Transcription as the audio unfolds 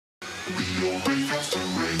Hey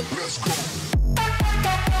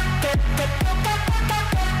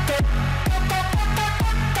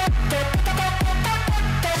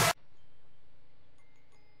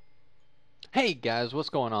guys, what's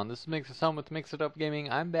going on? This is Mix It Up with Mix It Up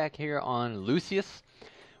Gaming. I'm back here on Lucious.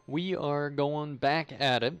 We are going back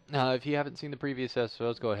at it. If you haven't seen the previous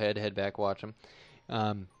episodes, go ahead, head back, watch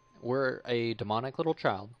them. We're a demonic little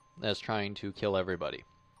child that's trying to kill everybody.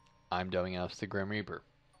 I'm dubbing us the Grim Reaper,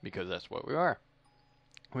 because that's what we are.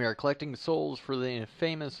 We are collecting souls for the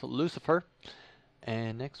famous Lucifer.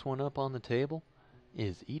 And next one up on the table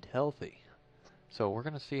is Eat Healthy. So we're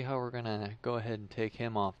going to see how we're going to go ahead and take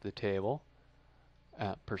him off the table.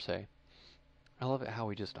 Per se. I love it how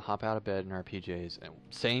we just hop out of bed in our PJs and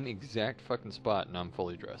same exact fucking spot and I'm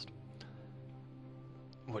fully dressed.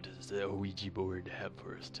 What does the Ouija board have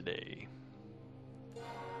for us today?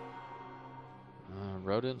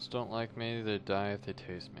 Rodents don't like me, they die if they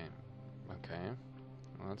taste me. Okay.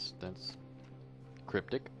 Well, that's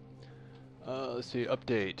cryptic. Let's see,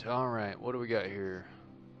 update. Alright, what do we got here?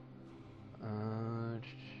 One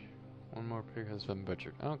more pig has been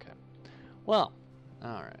butchered. Okay. Well,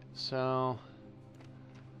 alright, so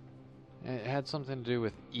it had something to do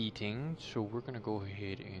with eating, so we're gonna go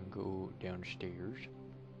ahead and go downstairs.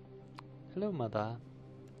 Hello, Mother.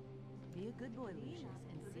 Be a good boy, Lucious,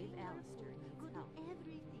 and save Alistair.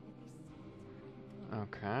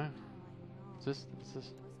 Okay. Is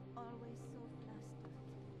this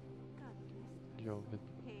Yo,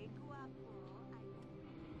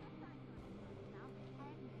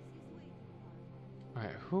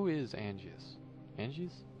 alright, who is Angius? Angie?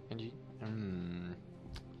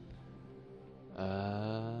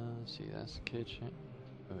 Let's see, that's the kitchen.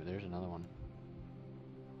 Oh, there's another one.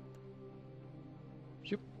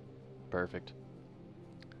 Shoop. Perfect.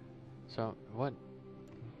 So, what?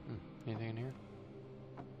 Anything in here?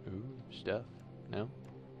 Ooh, stuff. No?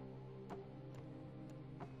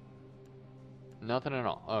 Nothing at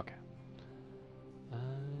all. Okay.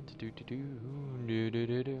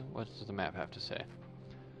 What does the map have to say?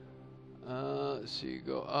 Let's see,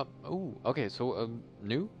 go up. Ooh, okay, so,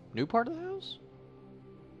 new part of the house?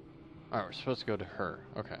 Alright, we're supposed to go to her.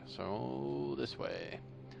 Okay, so, this way.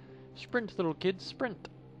 Sprint, little kid, sprint!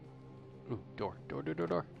 Ooh, door.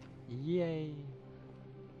 Yay!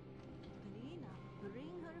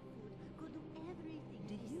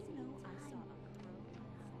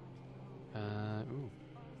 Ooh.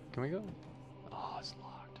 Can we go? Oh, it's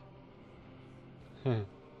locked.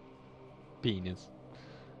 Penis.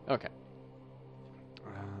 Okay.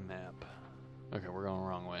 Map. Okay, we're going the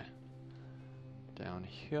wrong way. Down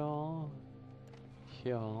here.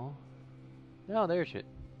 Here. No, there's it.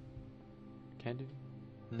 Can do?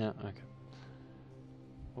 No, okay.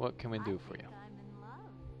 What can we do for you? I'm in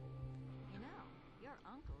love. You know, your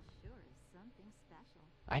uncle sure is something special.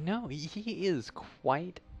 I know, he is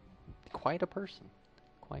quite a person.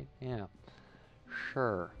 Quite, yeah.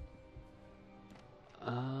 Sure.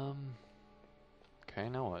 Okay,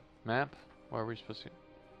 now what? Map? Where are we supposed to...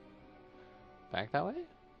 Back that way?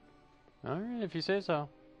 Alright, if you say so.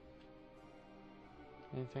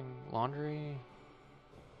 Anything? Laundry?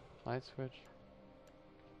 Light switch?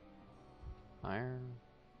 Iron?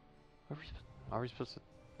 Are we supposed to...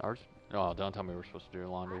 Oh, don't tell me we're supposed to do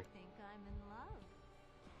laundry. I think I'm in love.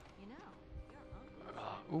 You know,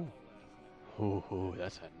 your uncle... Ooh,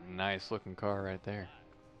 that's a nice looking car right there.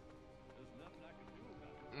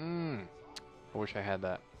 I wish I had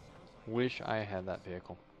that. Wish I had that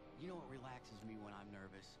vehicle. You know what relaxes me when I'm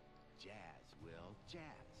nervous? Jazz, Will. Jazz.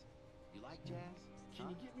 You like jazz? Can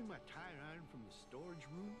you get me my tire iron from the storage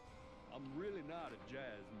room? I'm really not a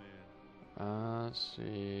jazz man. Let's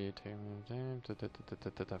see. Take me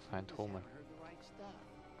find Tolman.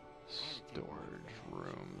 Storage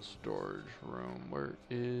room. Where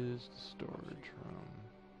is the storage room?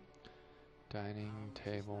 Dining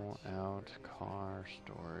table, out, car,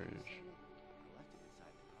 storage.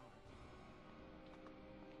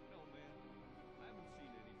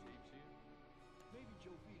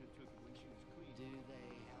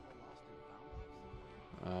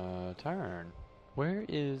 Tire iron. Where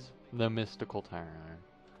is the mystical tire iron?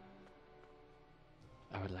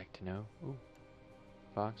 I would like to know. Ooh.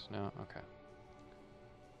 Box? No? Okay.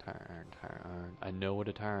 Tire iron. I know what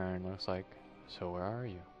a tire iron looks like. So where are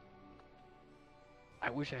you? I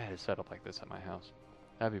wish I had a setup like this at my house.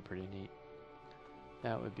 That'd be pretty neat.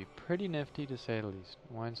 That would be pretty nifty to say the least.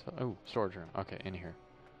 Wine cell. Oh, storage room. Okay, in here.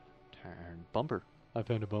 Tire iron. Bumper. I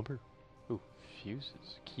found a bumper. Ooh,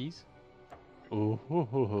 fuses. Keys? Oh, ho,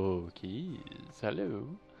 ho, ho. Keys. Hello.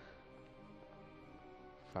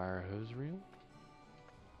 Fire hose reel?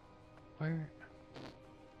 Where?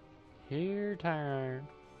 Here, tire iron.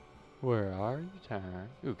 Where are you, tire iron?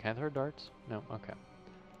 Ooh, can't throw darts? No, okay.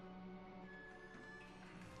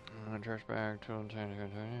 Trash bag, tool,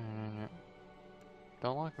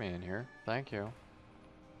 don't lock me in here. Thank you.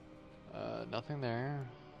 Nothing there.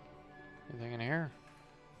 Anything in here?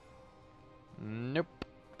 Nope.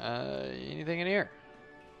 Anything in here?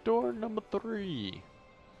 Door number 3.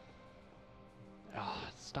 Oh,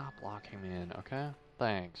 stop locking me in, okay?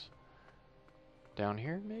 Thanks. Down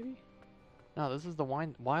here, maybe? No, this is the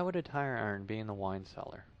wine. Why would a tire iron be in the wine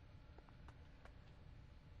cellar?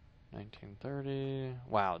 1930.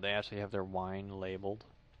 Wow, they actually have their wine labeled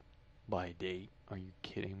by date. Are you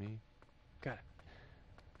kidding me? God,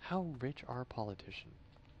 how rich are politicians?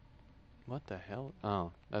 What the hell?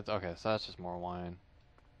 Oh, that's okay. So that's just more wine.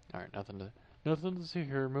 All right, nothing to see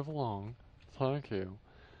here. Move along. Thank you.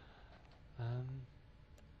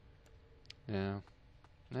 Yeah.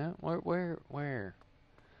 No. Where?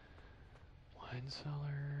 Wine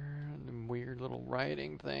cellar. Weird little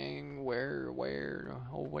writing thing. Where?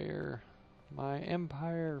 Oh, where? My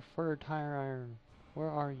empire for tire iron. Where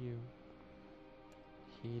are you?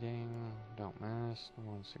 Heating. Don't mess. I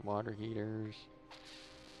want to see water heaters.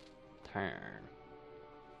 Turn.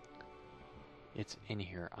 It's in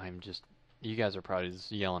here. I'm just. You guys are probably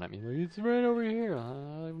just yelling at me like, it's right over here.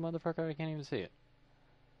 Motherfucker, I can't even see it.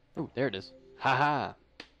 Ooh, there it is. Haha.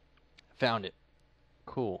 Found it.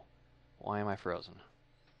 Cool. Why am I frozen?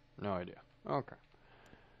 No idea. Okay.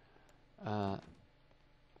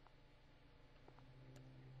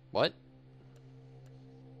 What?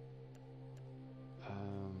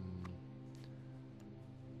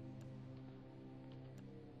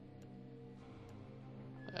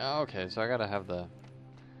 Okay, so I gotta have the...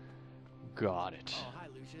 Got it. Oh, hi,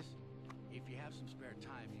 Lucious. If you have some spare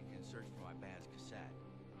time, you can search for my band's cassette.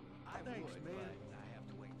 Thanks, would, man. but I have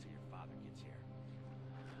to wait until your father gets here.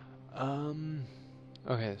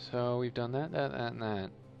 Okay, so we've done that, and that.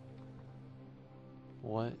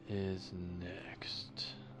 What is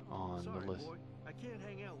next on Sorry, the list? boy. I can't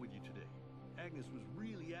hang out with you today. Agnes was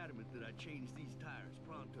really adamant that I change these tires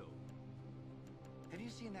pronto. Have you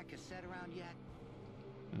seen that cassette around yet?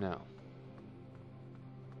 No.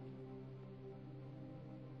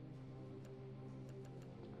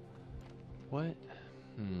 What?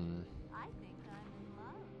 I think I'm in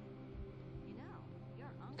love. You know, your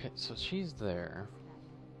uncle. Okay, so she's there.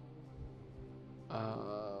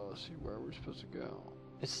 Let's see where we're supposed to go.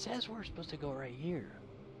 It says we're supposed to go right here.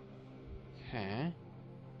 Okay.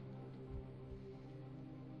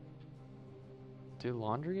 Do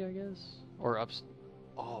laundry, I guess? Or ups...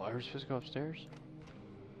 Oh, are we supposed to go upstairs?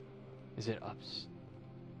 Is it ups...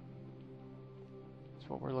 That's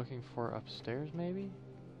what we're looking for upstairs, maybe?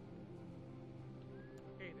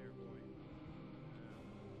 Hey there, boy.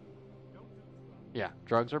 Don't do drugs. Yeah,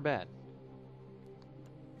 drugs are bad.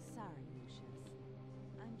 Sorry, Lucious.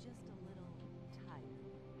 I'm just a little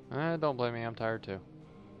tired. Don't blame me, I'm tired too.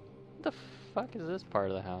 What the fuck is this part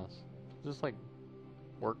of the house? Is this like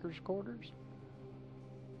workers' quarters?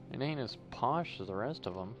 It ain't as posh as the rest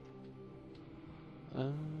of them.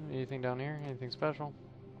 Anything down here? Anything special?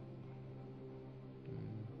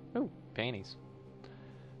 Oh, panties.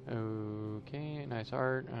 Okay, nice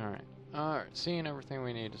art. Alright. Alright, seeing everything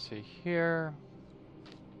we need to see here.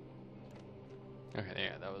 Okay,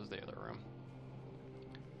 yeah, that was the other room.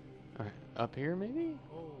 Alright, up here maybe?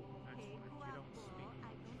 Oh, that's right. You don't speak.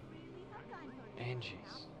 I don't really have time for you.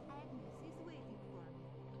 Angie's. Agnes is waiting for me.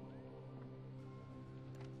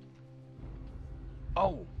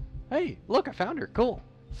 Oh! Hey, look, I found her. Cool.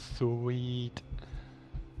 Sweet.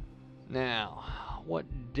 Now, what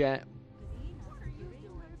What are you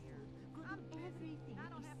doing here? I'm everything. I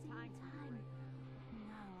don't have time.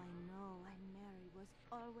 Now I know why Mary was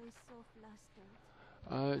always so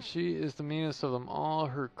flustered. She is the meanest of them all.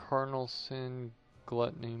 Her cardinal sin,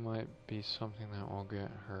 gluttony, might be something that will get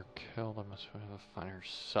her killed. I must find her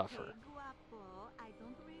suffer. Hey, guapo, I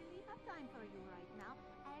don't really have time for you right now.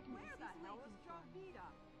 Agnes Where the hell is Jovita?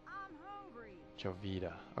 I'm hungry.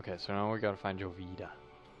 Jovita. Okay, so now we gotta find Jovita.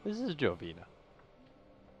 This is Jovita.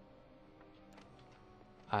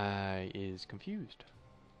 I is confused.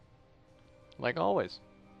 Like always.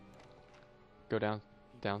 Go down.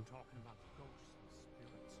 Down. Talking about ghosts and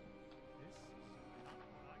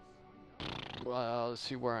spirits. This is Well, let's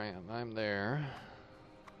see where I am. I'm there.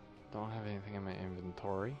 Don't have anything in my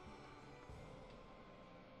inventory.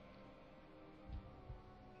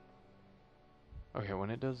 Okay, when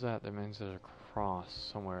it does that, that means there's a cross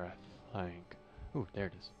somewhere, I think. Ooh, there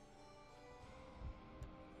it is.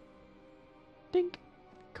 Dink!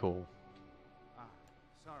 Cool.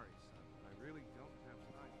 sorry, son. I really don't have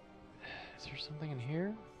time. Is there something in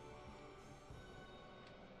here?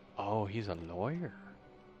 Oh, he's a lawyer.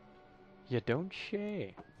 You don't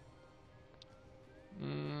say.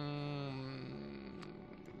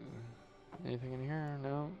 Anything in here?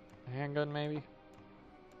 No. Handgun, maybe?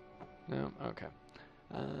 No? Okay.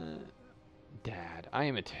 Dad, I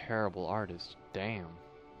am a terrible artist. Damn.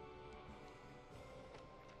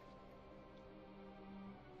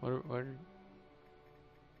 What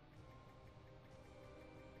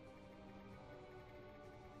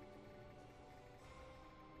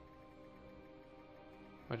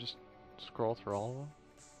I just scroll through all of them?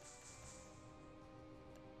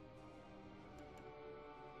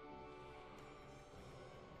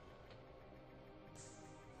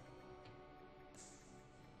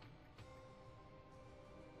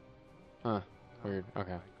 Huh. Weird.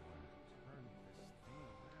 Okay.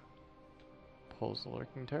 Polls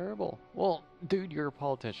looking terrible. Well, dude, you're a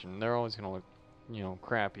politician. They're always gonna look, you know,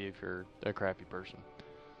 crappy if you're a crappy person.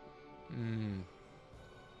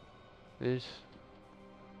 This...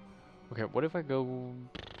 Okay, what if I go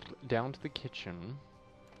down to the kitchen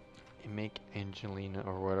and make Angelina,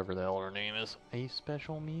 or whatever the hell her name is, a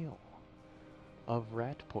special meal of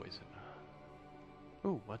rat poison?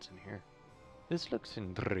 Ooh, what's in here? This looks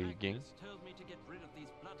intriguing. Agnes told me to get rid of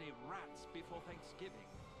these bloody rats before Thanksgiving.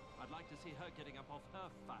 I'd like to see her getting up off her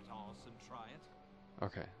fat arse and try it.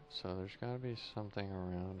 Okay, so there's gotta be something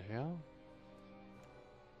around here.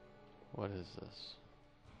 What is this?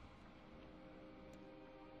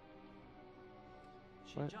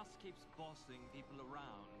 She What? just keeps bossing people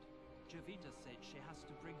around. Jovita said she has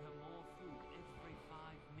to bring her more food every 5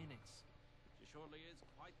 minutes. She surely is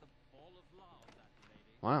quite the ball of love, that lady.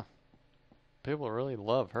 Wow. People really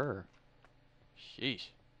love her.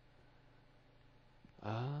 Sheesh.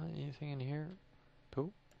 Anything in here?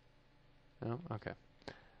 Poop? No? Okay.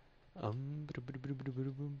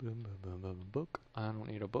 Book. I don't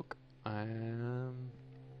need a book.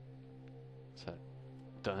 It's a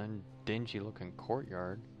dingy looking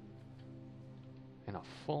courtyard. And a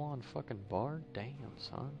full on fucking bar? Damn,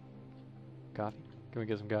 son. Coffee? Can we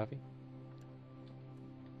get some coffee?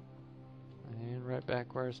 And right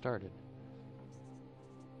back where I started.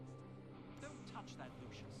 Don't touch that,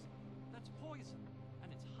 Lucious. That's poison,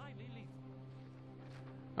 and it's highly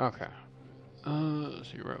lethal. Okay. Let's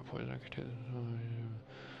see, rat poison. I could take this.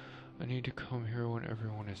 I need to come here when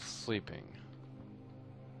everyone is sleeping.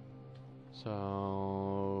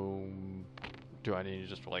 So, do I need to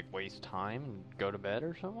just like waste time and go to bed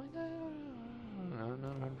or something like that? No, I'm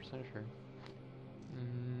not 100% sure.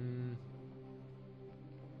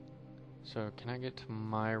 So, can I get to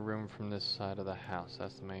my room from this side of the house?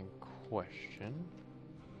 That's the main question.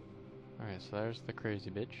 Alright, so there's the crazy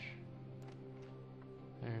bitch.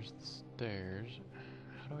 There's the stairs.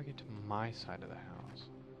 How do I get to my side of the house?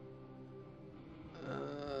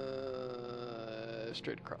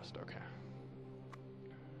 Straight across, okay.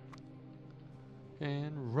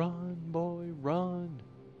 And run, boy, run!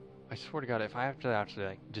 I swear to God, if I have to actually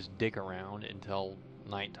like just dig around until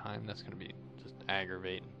nighttime, that's gonna be just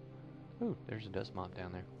aggravating. Ooh, there's a dust mop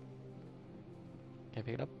down there. Can I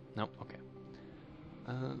pick it up? Nope, okay.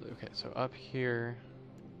 Okay, so up here...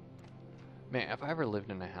 Man, if I ever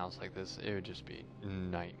lived in a house like this, it would just be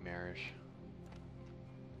nightmarish.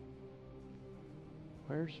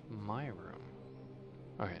 Where's my room?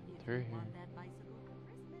 Okay, through here.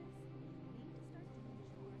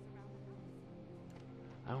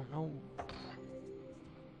 I don't know.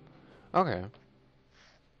 Okay.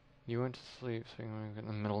 You went to sleep so you went in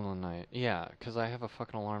the middle of the night. Yeah, because I have a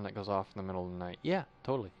fucking alarm that goes off in the middle of the night. Yeah,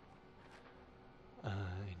 totally.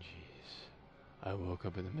 Jeez. I woke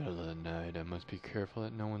up in the middle of the night. I must be careful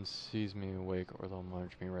that no one sees me awake or they'll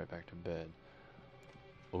march me right back to bed.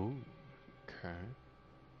 Ooh, okay.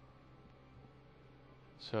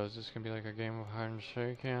 So is this gonna be like a game of hide and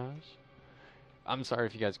seek, yes? I'm sorry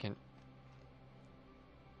if you guys can't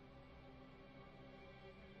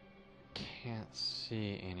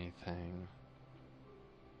see anything,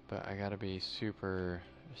 but I gotta be super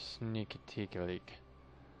sneaky-teaky-leak.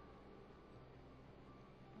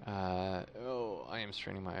 Oh, I am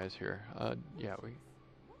straining my eyes here. Yeah,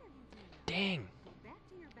 Dang!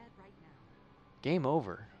 Game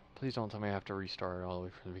over. Please don't tell me I have to restart it all the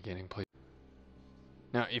way from the beginning, please.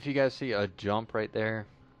 Now, if you guys see a jump right there,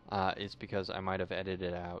 it's because I might have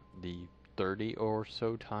edited out the 30 or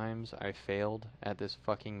so times I failed at this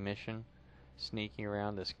fucking mission, sneaking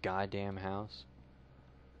around this goddamn house.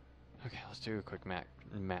 Okay, let's do a quick map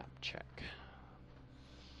check.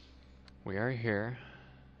 We are here.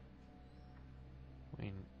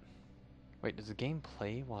 Wait, does the game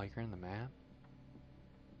play while you're in the map?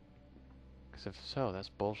 Because if so, that's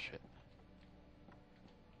bullshit.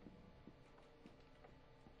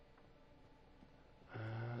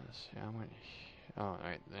 see, I'm gonna. Oh,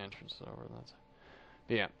 alright, the entrance is over. That's.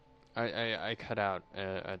 But yeah, I cut out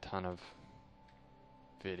a ton of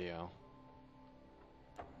video.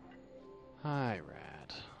 Hi,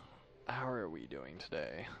 Rat. How are we doing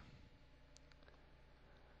today?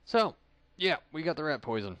 So, yeah, we got the rat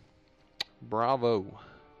poison. Bravo.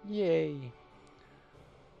 Yay.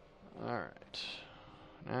 Alright.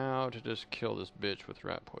 Now to just kill this bitch with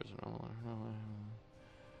rat poison.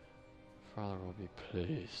 Father will be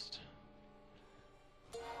pleased.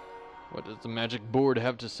 What does the magic board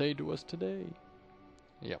have to say to us today?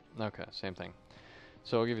 Yep, okay, same thing.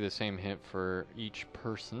 So I'll give you the same hint for each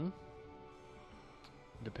person,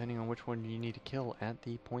 depending on which one you need to kill at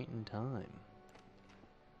the point in time.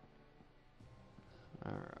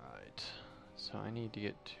 Alright, so I need to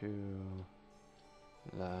get to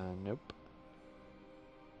the... nope.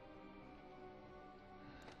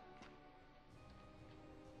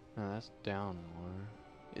 No, that's down more.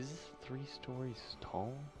 Is this 3 stories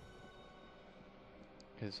tall?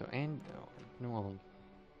 Okay, so, and, no,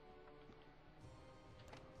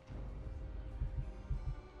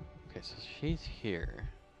 okay, so she's here.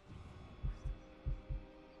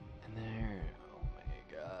 And there, oh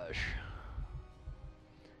my gosh.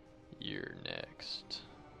 You're next.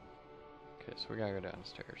 Okay, so we gotta go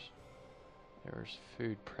downstairs. There's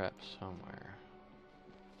food prep somewhere.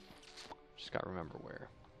 Just gotta remember where.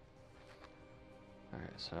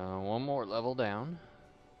 Alright, so one more level down.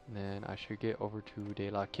 Then I should get over to De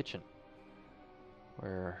La Kitchen,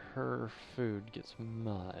 where her food gets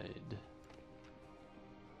made.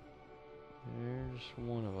 There's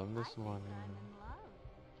one of them. This one.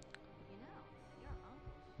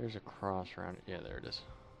 There's a cross around it. Yeah, there it is.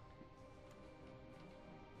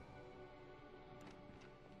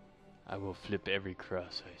 I will flip every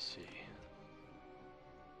cross I see.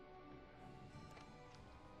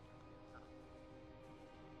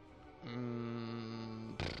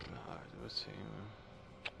 Let's see.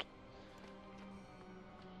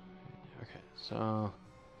 Okay, so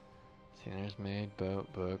see, there's maid,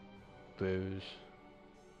 boat, book, booze.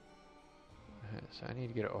 Okay, so I need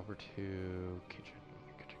to get over to kitchen.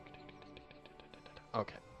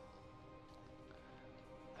 Okay.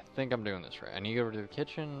 I think I'm doing this right. I need to go over to the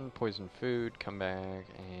kitchen, poison food, come back,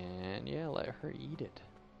 and yeah, let her eat it.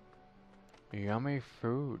 Yummy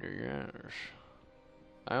food, yes.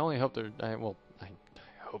 I only hope there. I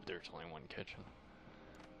hope there's only one kitchen.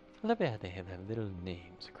 I love how they have their little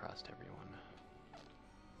names across everyone.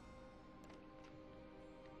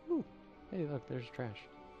 Ooh, hey, look, there's trash.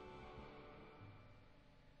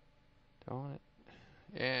 Do I want it?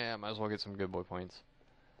 Yeah, might as well get some good boy points.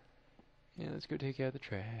 Yeah, let's go take out the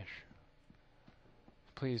trash.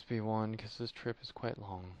 Please be one, because this trip is quite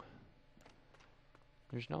long.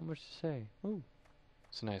 There's not much to say. Ooh,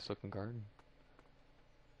 it's a nice looking garden.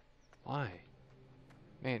 Why?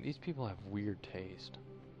 Man, these people have weird taste.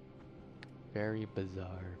 Very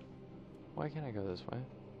bizarre. Why can't I go this way?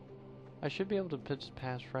 I should be able to just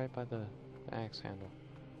pass right by the axe handle.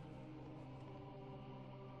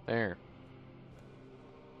 There.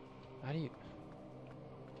 How do you...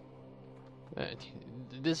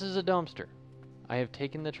 this is a dumpster. I have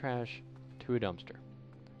taken the trash to a dumpster.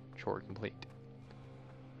 Chore complete.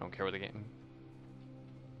 Don't care what the game...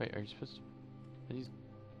 Wait, are you supposed to... Are these...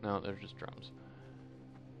 No, they're just drums.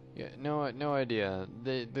 Yeah, no idea.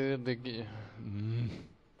 This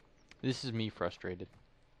is me frustrated.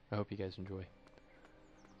 I hope you guys enjoy.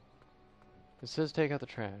 It says take out the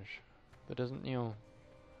trash, but doesn't, you know,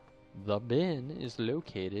 the bin is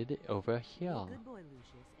located over here. Be a good boy,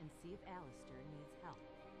 Lucius, and see if Alistair needs help.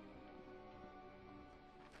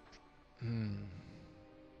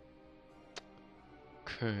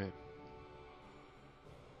 Okay.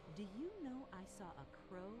 Do you know I saw a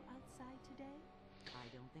crow outside today? I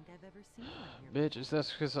don't think I've ever seen one here. Bitch,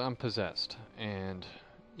 that's because I'm possessed, and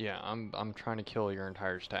yeah, I'm trying to kill your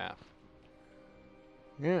entire staff.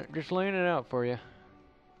 Yeah, just laying it out for you.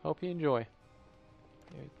 Hope you enjoy.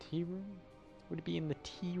 Tea room? Would it be in the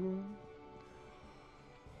tea room?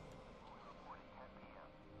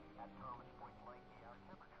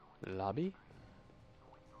 Lobby?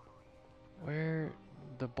 Where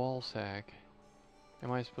the ball sack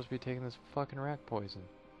am I supposed to be taking this fucking rat poison?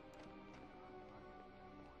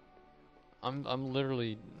 I'm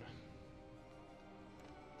literally...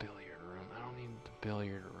 Billiard room. I don't need the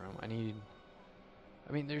billiard room. I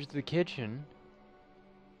mean, there's the kitchen.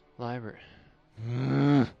 Library.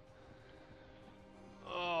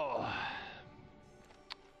 Oh.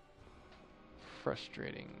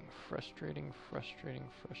 Frustrating. Frustrating.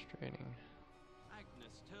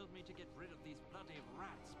 Agnes told me to get rid of these bloody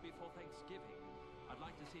rats before Thanksgiving. I'd like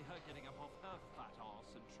like to see her getting up off her fat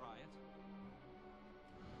arse and try it.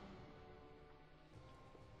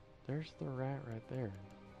 There's the rat right there.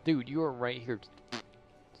 Dude, you are right here.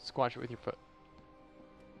 Squash it with your foot.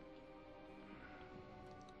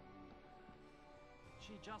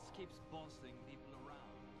 She just keeps bossing people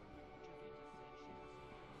around. Jovita said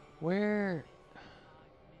she has Where?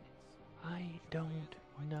 5 minutes. I don't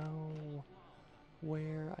know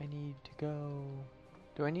where I need to go.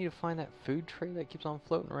 Do I need to find that food tray that keeps on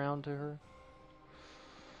floating around to her?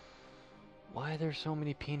 Why are there so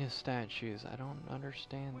many penis statues? I don't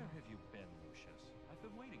understand. Where have you been, Lucious? I've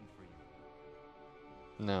been waiting for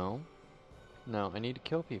you. No. No, I need to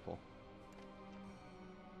kill people.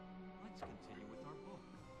 Let's continue with our book,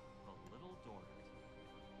 The Little Dorrit.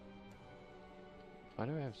 Why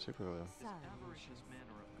do I have super glue? His avaricious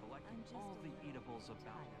manner of collecting just all a the little eatables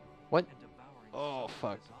about him What? and devouring Oh, some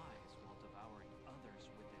fuck. with his eyes while devouring others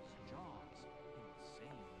with his jaws in the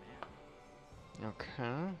same manner.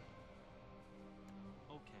 Okay.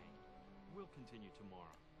 Okay, we'll continue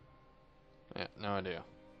tomorrow. Yeah, no idea.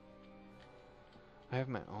 I have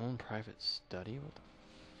my own private study? What the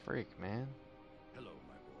freak, man? Hello,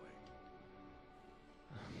 my boy.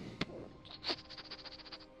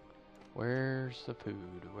 Where's the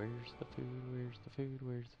food? Where's the food? Where's the food?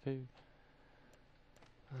 Where's the food?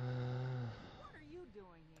 What are you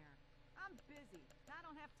doing here? I'm busy. I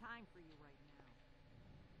don't have time for you right now.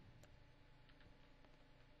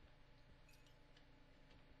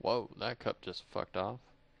 Whoa, that cup just fucked off.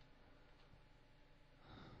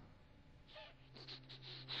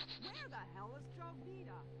 Where the hell is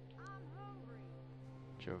Jovita? I'm hungry.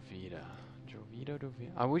 Jovita. Jovita.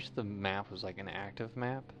 I wish the map was like an active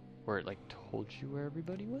map where it like told you where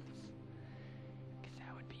everybody was. Because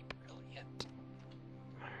that would be brilliant.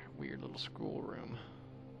 Weird little schoolroom.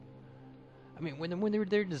 I mean, when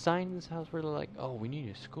they're designing this house, where they're like, oh, we need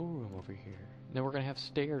a schoolroom over here. And then we're gonna have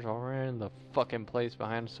stairs all around the fucking place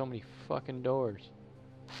behind so many fucking doors.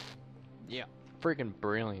 Yeah, freaking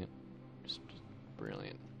brilliant. Just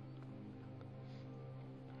brilliant.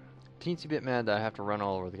 Teensy bit mad that I have to run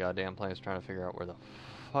all over the goddamn place trying to figure out where the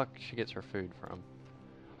fuck she gets her food from.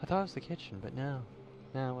 I thought it was the kitchen, but no.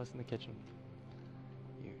 No, it wasn't the kitchen.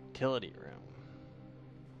 Utility room.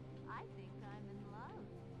 I think I'm in love.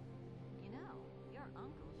 You know, your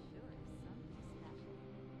uncle sure is something special.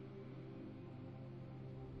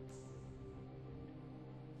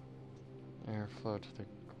 Airflow to the...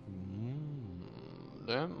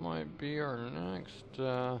 that might be our next,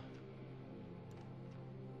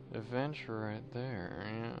 adventure right there,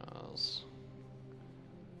 yes.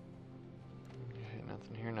 Okay,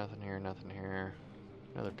 nothing here, nothing here, nothing here.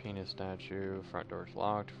 Another penis statue. Front door's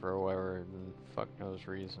locked for whatever fuck knows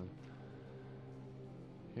reason.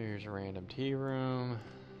 Here's a random tea room.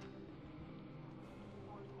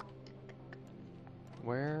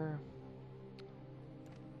 Where?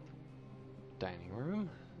 Dining room?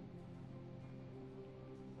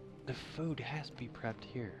 The food has to be prepped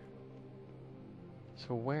here.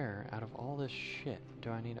 So where, out of all this shit, do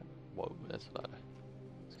I need a... Whoa, that's a lot of...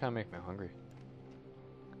 It's kind of making me hungry.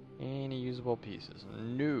 Any usable pieces?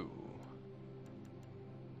 No.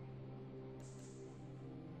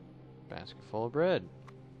 Basket full of bread.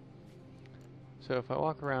 So if I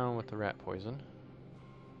walk around with the rat poison...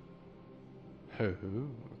 Oh,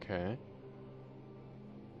 okay.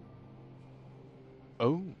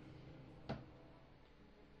 Oh.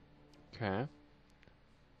 Okay.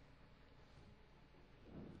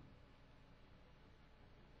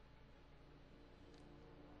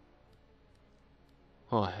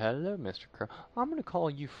 Oh, hello, Mr. Crow. I'm gonna call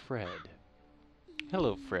you Fred.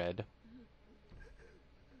 Hello, Fred.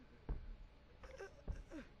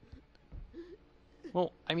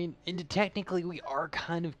 Well, I mean, technically we are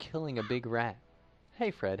kind of killing a big rat.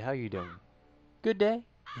 Hey, Fred, how you doing? Good day?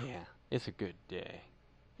 Yeah, it's a good day.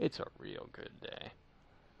 It's a real good day.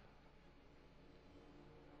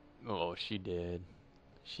 Oh, she did.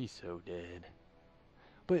 She so did.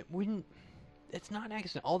 But wouldn't... It's not an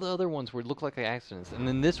accident. All the other ones would look like accidents. And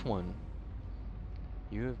then this one...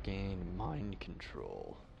 You have gained mind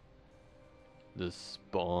control. The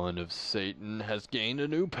spawn of Satan has gained a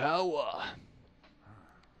new power.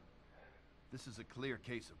 This is a clear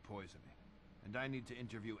case of poisoning, and I need to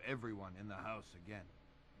interview everyone in the house again.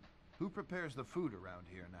 Who prepares the food around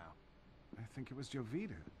here now? I think it was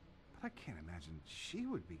Jovita, but I can't imagine she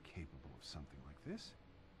would be capable of something like this.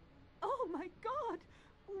 Oh my God!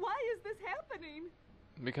 Why is this happening?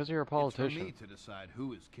 Because you're a It's for politician. me to decide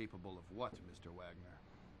who is capable of what, Mr. Wagner.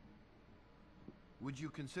 Would you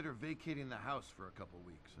consider vacating the house for a couple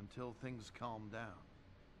weeks until things calm down?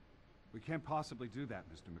 We can't possibly do that,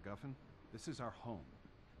 Mr. MacGuffin. This is our home.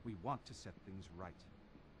 We want to set things right.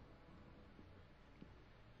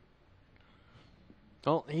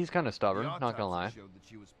 Well, he's kind of stubborn, The not gonna lie. autopsy showed that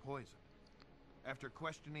she was poisoned. After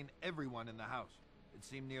questioning everyone in the house, it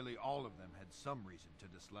seemed nearly all of them had some reason to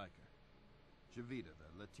dislike her. Jovita, the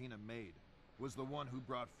Latina maid, was the one who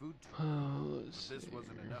brought food to her. But this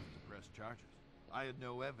wasn't enough to press charges. I had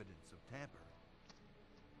no evidence of tampering.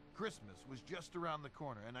 Christmas was just around the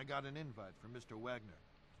corner, and I got an invite from Mr. Wagner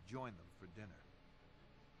to join them for dinner.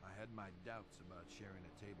 I had my doubts about sharing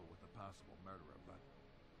a table with a possible murderer, but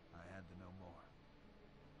I had to know more.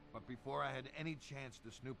 But before I had any chance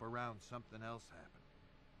to snoop around, something else happened.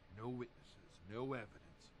 No witnesses, no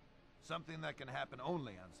evidence. Something that can happen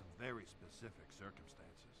only on some very specific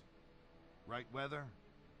circumstances. Right weather,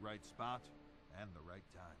 right spot, and the right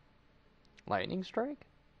time. Lightning strike?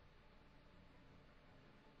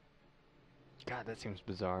 God, that seems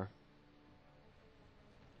bizarre.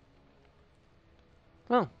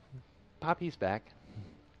 Well, Poppy's back.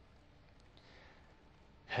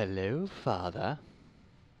 Hello, Father.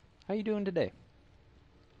 How you doing today?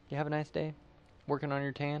 You have a nice day? Working on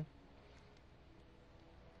your tan?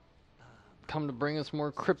 Come to bring us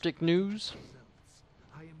more cryptic news?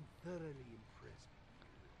 I am thoroughly impressed.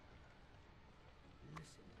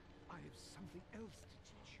 Listen, I have something else to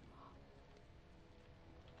teach you.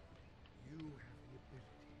 You have the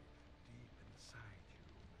ability, deep inside you,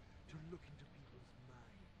 to look into people's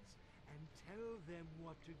minds and tell them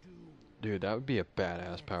what to do. Dude, that would be a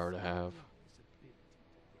badass power to have.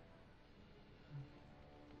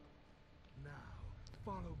 Now,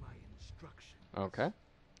 follow my instructions. Okay.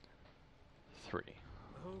 3.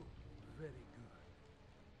 Oh, very good.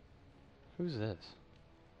 Who's this?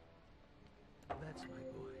 That's my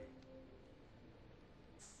boy.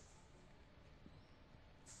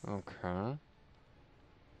 Okay.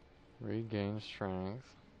 Regain strength.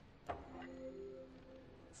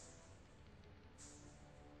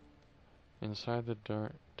 Inside the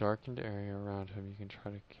darkened area around him, you can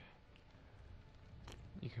try to...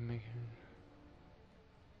 You can make him...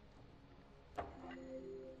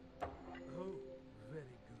 Oh, very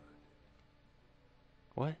good.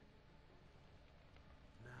 What?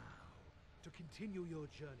 Now, to continue your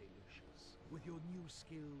journey, Lucious, with your new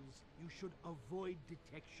skills, you should avoid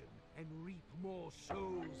detection and reap more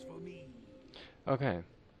souls for me. Okay.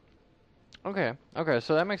 Okay,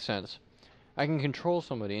 so that makes sense. I can control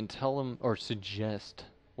somebody and tell them or suggest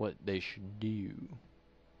what they should do.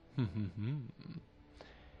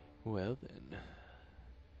 Well then.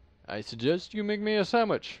 I suggest you make me a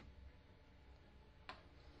sandwich.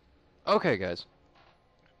 Okay, guys.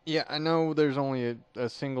 Yeah, I know there's only a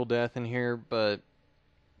single death in here, but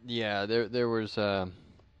yeah, there was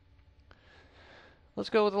let's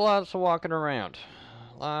go with lots of walking around.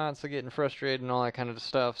 Lots of getting frustrated and all that kind of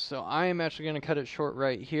stuff. So I am actually going to cut it short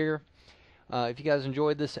right here. If you guys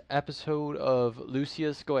enjoyed this episode of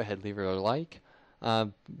Lucious, go ahead, leave her a like.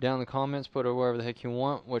 Down in the comments, put it wherever the heck you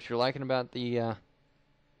want, what you're liking about the,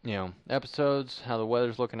 episodes, how the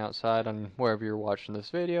weather's looking outside on wherever you're watching this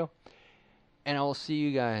video. And I will see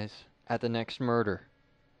you guys at the next murder.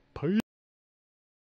 Peace.